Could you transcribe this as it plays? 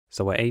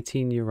So an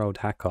 18-year-old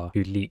hacker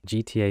who leaked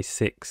GTA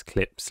 6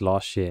 clips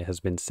last year has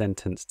been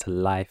sentenced to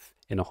life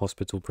in a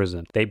hospital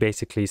prison. They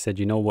basically said,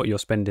 you know what, you're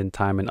spending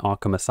time in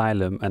Arkham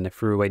Asylum, and they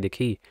threw away the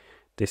key.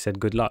 They said,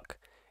 good luck.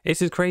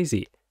 This is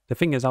crazy. The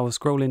thing is, I was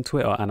scrolling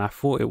Twitter and I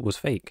thought it was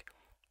fake.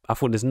 I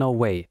thought there's no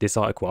way this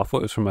article, I thought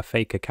it was from a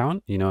fake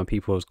account, you know, and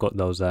people have got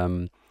those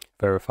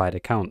verified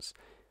accounts.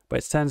 But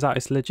it turns out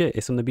it's legit.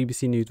 It's on the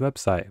BBC News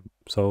website.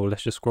 So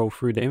let's just scroll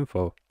through the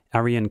info.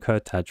 Arian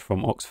Kurtaj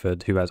from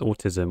Oxford, who has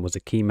autism, was a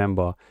key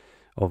member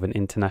of an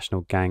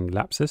international gang,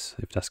 Lapsus,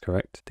 if that's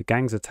correct. The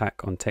gang's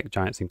attack on tech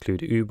giants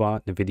include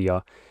Uber,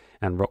 Nvidia,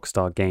 and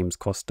Rockstar Games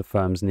cost the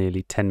firms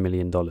nearly $10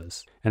 million.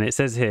 And it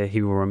says here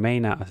he will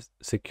remain at a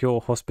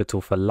secure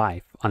hospital for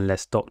life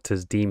unless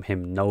doctors deem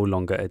him no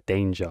longer a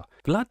danger.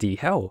 Bloody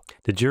hell.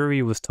 The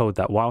jury was told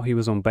that while he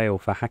was on bail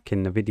for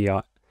hacking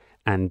Nvidia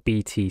and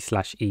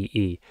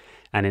BT/EE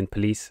and in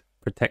police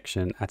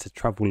protection at a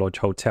Travelodge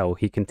hotel,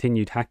 he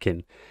continued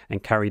hacking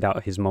and carried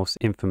out his most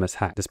infamous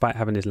hack. Despite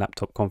having his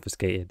laptop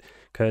confiscated,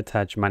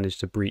 Kurtaj managed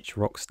to breach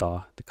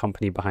Rockstar, the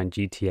company behind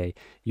GTA,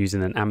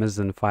 using an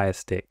Amazon Fire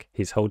Stick,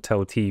 his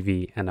hotel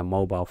TV, and a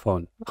mobile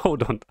phone.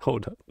 Hold on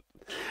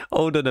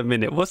a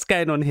minute. What's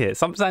going on here?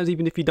 Sometimes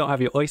even if you don't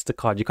have your Oyster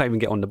card, you can't even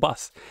get on the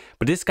bus.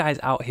 But this guy's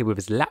out here with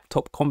his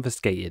laptop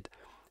confiscated,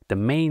 the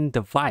main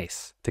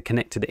device to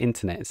connect to the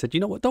internet, and said, you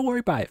know what, don't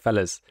worry about it,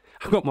 fellas.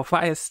 I've got my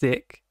Fire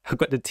Stick, I've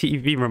got the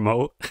TV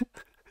remote,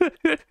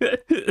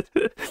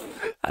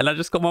 and I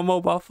just got my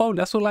mobile phone.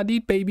 That's all I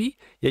need, baby.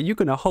 Yeah, you're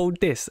gonna hold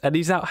this. And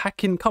he's out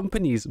hacking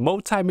companies,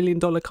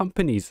 multi-million-dollar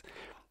companies,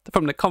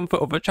 from the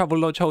comfort of a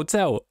Travelodge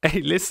hotel.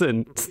 Hey,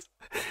 listen,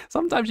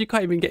 sometimes you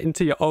can't even get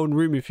into your own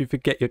room if you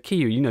forget your key,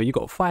 you know, you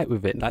got to fight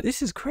with it. Like,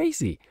 this is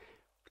crazy.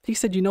 He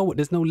said, you know what,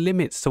 there's no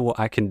limits to what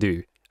I can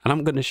do, and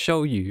I'm gonna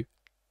show you.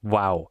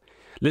 Wow.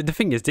 The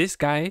thing is, this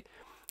guy,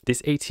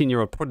 this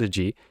 18-year-old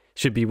prodigy,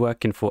 should be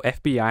working for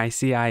FBI,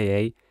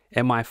 CIA,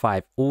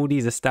 MI5, all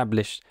these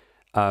established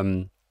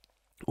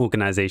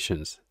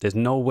organizations. There's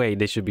no way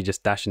they should be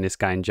just dashing this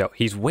guy in jail.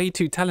 He's way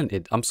too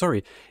talented. I'm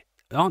sorry.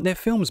 Aren't there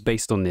films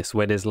based on this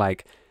where there's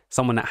like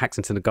someone that hacks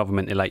into the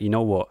government? They're like, you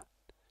know what?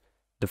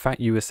 The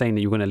fact you were saying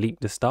that you're going to leak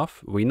the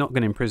stuff, we're not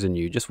going to imprison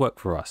you. Just work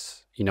for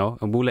us, you know,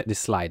 and we'll let this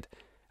slide.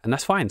 And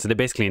that's fine. So they're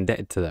basically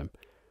indebted to them.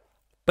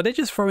 But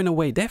they're throwing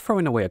away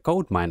a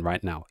gold mine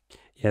right now.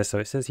 Yeah, so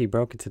it says he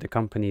broke into the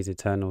company's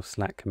internal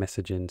Slack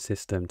messaging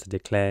system to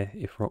declare,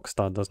 if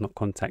Rockstar does not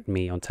contact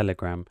me on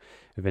Telegram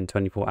within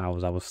 24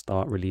 hours, I will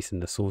start releasing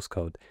the source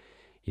code.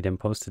 He then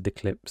posted the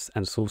clips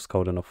and source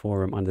code on a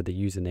forum under the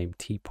username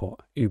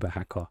Teapot Uber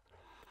Hacker.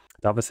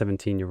 The other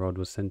 17-year-old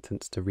was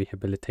sentenced to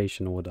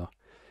rehabilitation order,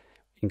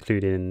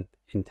 including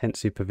intense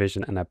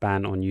supervision and a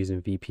ban on using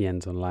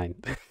VPNs online.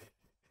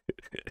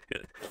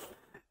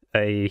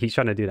 He's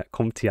trying to do that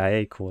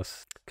CompTIA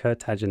course.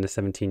 Kurtaj and the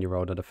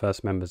 17-year-old are the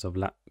first members of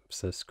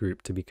Lapsus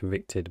group to be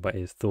convicted, but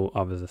it is thought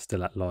others are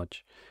still at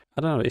large.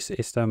 I don't know, it's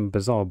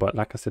bizarre, but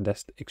like I said, they're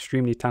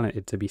extremely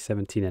talented to be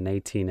 17 and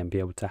 18 and be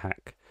able to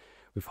hack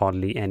with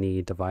hardly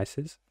any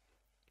devices.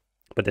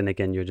 But then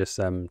again, you're just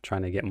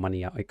trying to get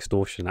money out,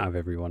 extortion out of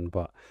everyone.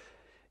 But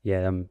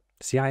yeah,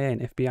 CIA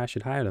and FBI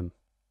should hire them.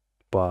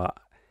 But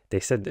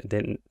they said that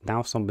then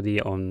now somebody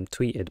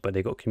tweeted, but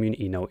they got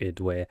community noted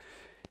where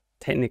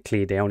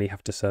technically they only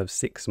have to serve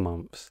 6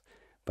 months,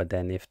 but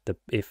then if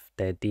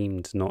they're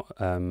deemed not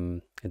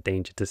a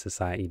danger to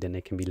society, then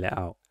they can be let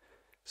out.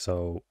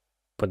 So,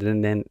 but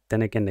then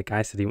again, the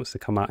guy said he wants to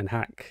come out and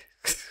hack.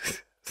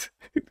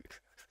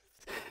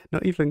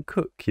 Not even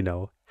cook, you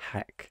know,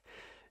 hack.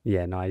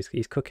 Yeah, no,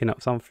 he's cooking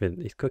up something.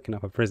 He's cooking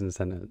up a prison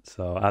sentence.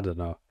 So I don't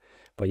know,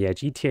 but yeah,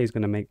 GTA is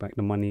gonna make back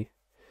the money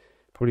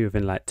probably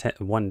within like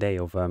 1 day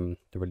of the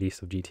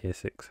release of GTA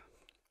 6.